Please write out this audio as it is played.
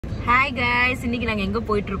Hi guys, இன்னைக்கு நாங்க எங்க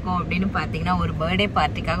போயிட்டு இருக்கோம் அப்படினு பாத்தீங்கன்னா ஒரு பர்த்டே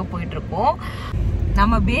பார்ட்டிக்காக போயிட்டு இருக்கோம்.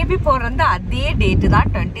 நம்ம பேபி பிறந்த அதே டேட்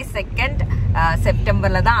தான் 22nd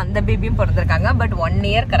செப்டம்பர்ல தான் அந்த பேபியும் பிறந்திருக்காங்க. பட் 1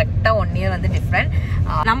 இயர் கரெக்டா 1 இயர் வந்து டிஃபரண்ட்.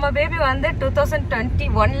 நம்ம பேபி வந்து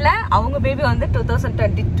 2021ல, அவங்க பேபி வந்து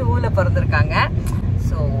 2022ல பிறந்திருக்காங்க.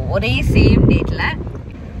 ஸோ ஒரே சேம் டேட்ல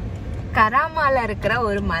கராமால இருக்கிற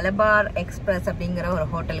ஒரு மலபார் எக்ஸ்பிரஸ் அப்படிங்கிற ஒரு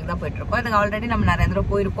ஹோட்டலுக்கு தான் போயிட்டு இருக்கோம். அதுக்கு ஆல்ரெடி நம்ம நிறைய தடவை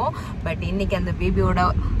போயிருக்கோம். பட் இன்னைக்கு அந்த பேபியோட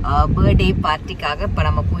பர்த்டே பார்ட்டிக்காக இப்போ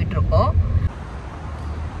நம்ம போயிட்டு இருக்கோம்.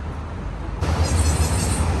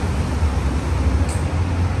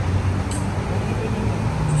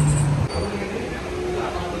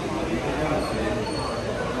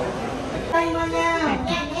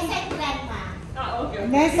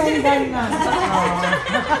 Nessa and Karama.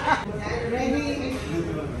 Ready?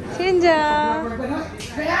 Chinja.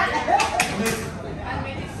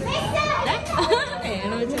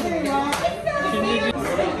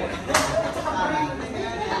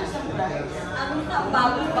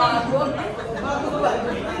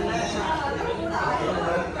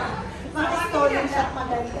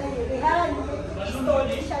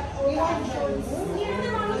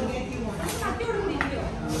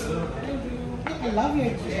 I love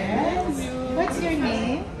your dress. What's your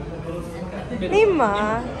name? Nima.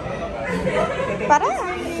 Para.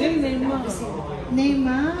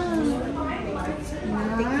 Nema.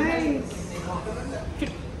 Nice.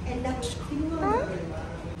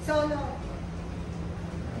 Solo.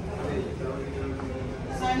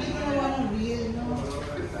 Sana yung nawa ng real, no?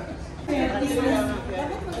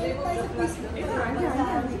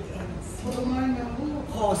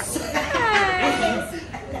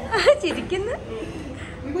 ചിരിക്കുന്നു.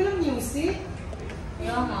 Walang music?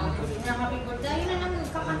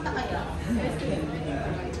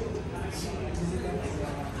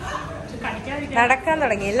 നടക്കാൻ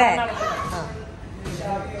തുടങ്ങിയല്ലേ?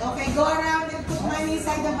 Okay, go around and put money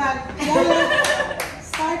inside the bag.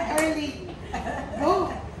 Start early. Go.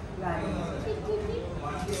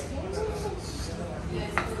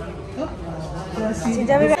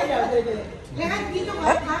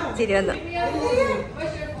 ശരി വന്നു.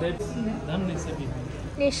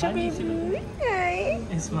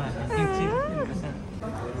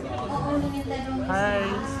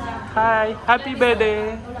 Hi, happy birthday.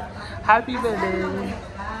 Happy birthday.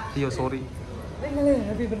 Yo, sorry.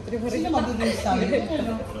 Sino magiging sorry?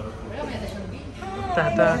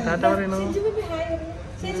 Tata പറയുന്നു.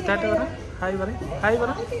 Tata പറ. Hi പറ. Hi പറ.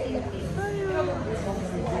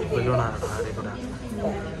 ബലൂണാണ് ആരെ കൂടെ.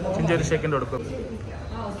 ചിഞ്ചി ഒരു സെക്കൻഡ് കൊടുക്കും.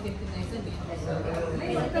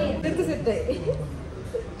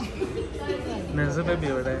 നെസ ബേബി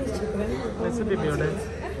എവിടെ? നെസ ബേബി എവിടെ?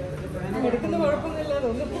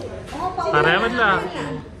 പറയാൻ പറ്റില്ല.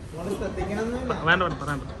 വേണ്ട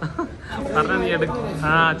പറയണ്ട. പറഞ്ഞ നീ എടുക്കും.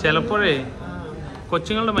 ആ ചിലപ്പോഴേ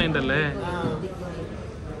കൊച്ചുങ്ങളുടെ മൈൻഡല്ലേ.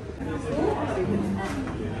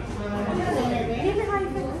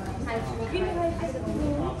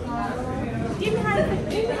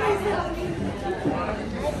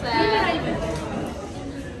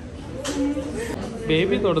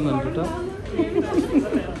 ബേബി തൊടുന്നുണ്ട് കേട്ടോ.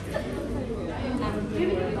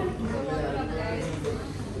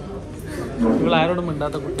 ഇവളാരോടും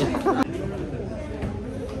മിണ്ടാത്ത കുട്ടി.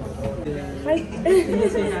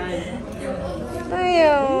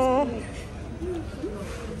 അയ്യോ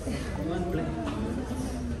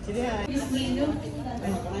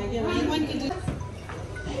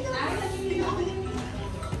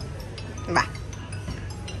വാ.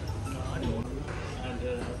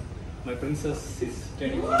 My princess is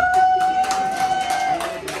turning.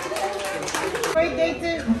 Birthday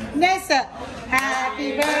to Nessa. Happy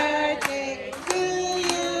birthday to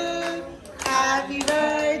you. Happy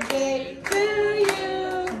birthday to you.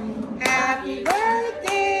 Happy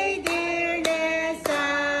birthday, dear Nessa.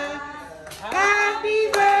 Happy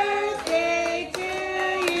birthday to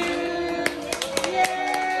you.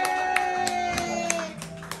 Yay!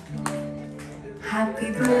 Happy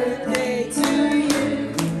birthday to you.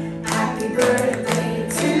 Happy birthday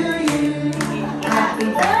to you. Happy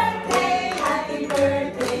birthday, happy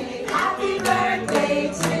birthday, happy birthday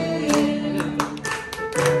to you.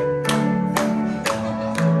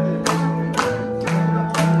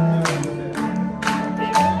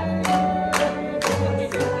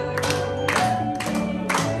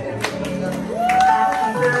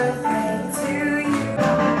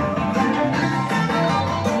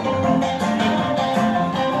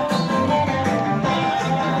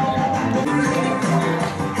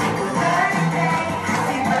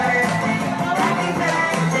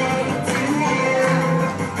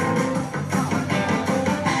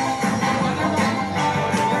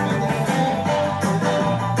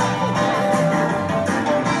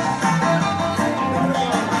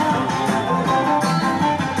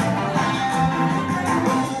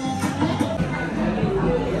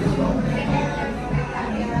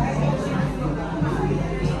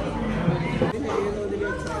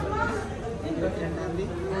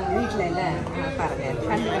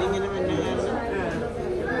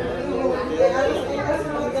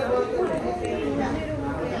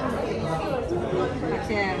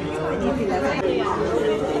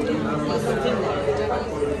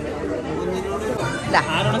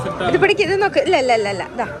 ഇത് പിടിക്ക്, ഇത് നോക്ക്. ഇല്ല ഇല്ല ഇല്ല ഇല്ല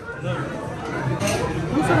ഇതാ.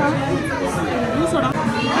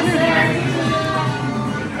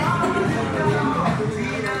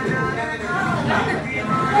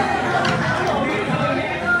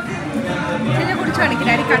 കുടിച്ചു കാണിക്കും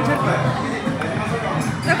ഡാഡി, കാണിച്ചു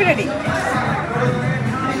നോക്ക് ഡാഡി.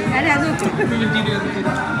 ഡാഡി അത് നോക്കി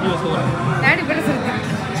ഡാഡി ഇവിടെ ശ്രദ്ധിക്കും.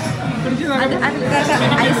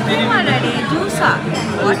 ഐസ്ക്രീമാണ് ഡാഡി, ജ്യൂസാ.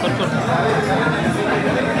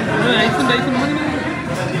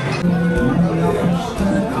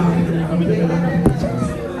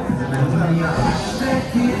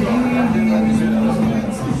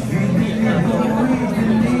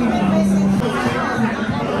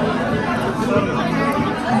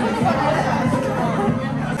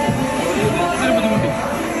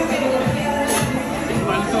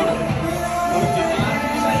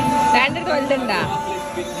 സ്റ്റാൻഡേർഡ് വലുതുണ്ടാ?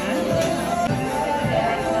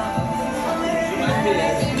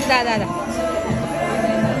 അതാ അതാ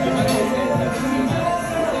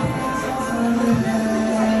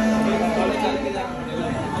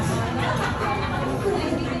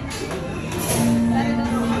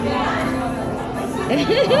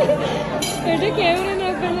ക്യാമറ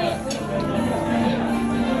നോക്കണ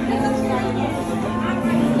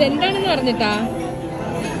ഇതെന്താണെന്ന് പറഞ്ഞിട്ടാ?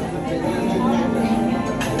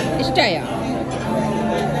 ഇഷ്ടായോ?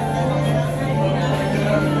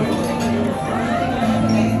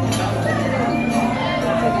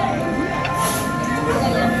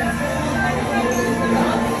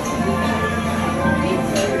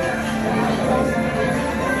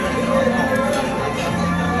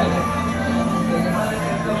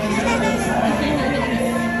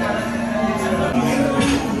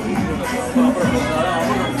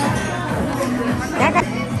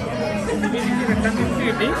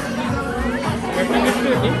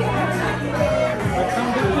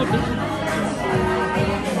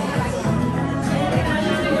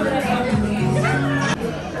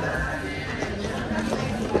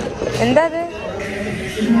 എന്താ അത്?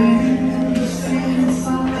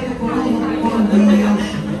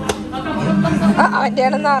 അവന്റെ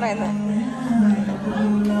ആണെന്നാ പറയുന്നത്.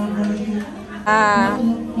 ആ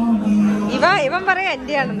ഇവൻ പറയാ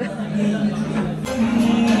എന്റെ ആണെന്ന്.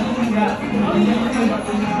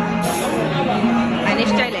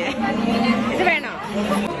 അനിഷ്ടല്ലേ? ഇത് വേണോ?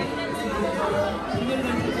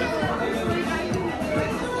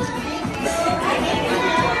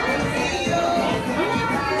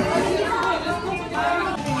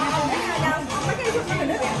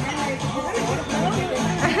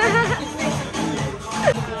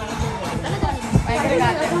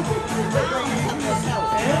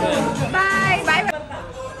 Bye bye.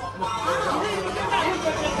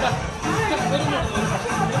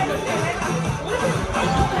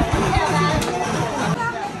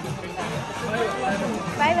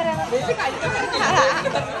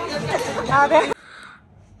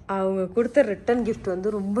 அவங்க கொடுத்த ரிட்டன் கிஃப்ட் வந்து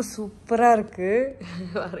ரொம்ப சூப்பராக இருக்குது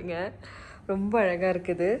பாருங்க, ரொம்ப அழகாக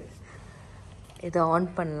இருக்குது. இதை ஆன்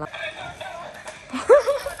பண்ணலாம்.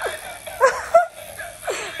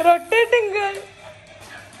 Rotating girl.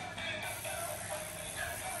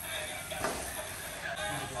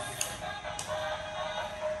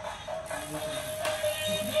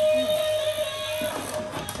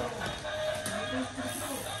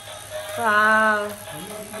 Wow.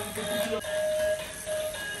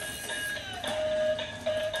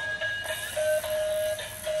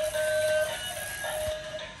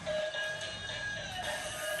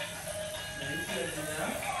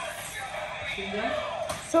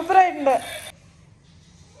 സൂപ്പറായിട്ടുണ്ട്.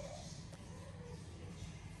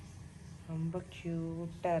 ரொம்ப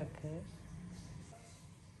ക്യൂട്ടാ இருக்கு.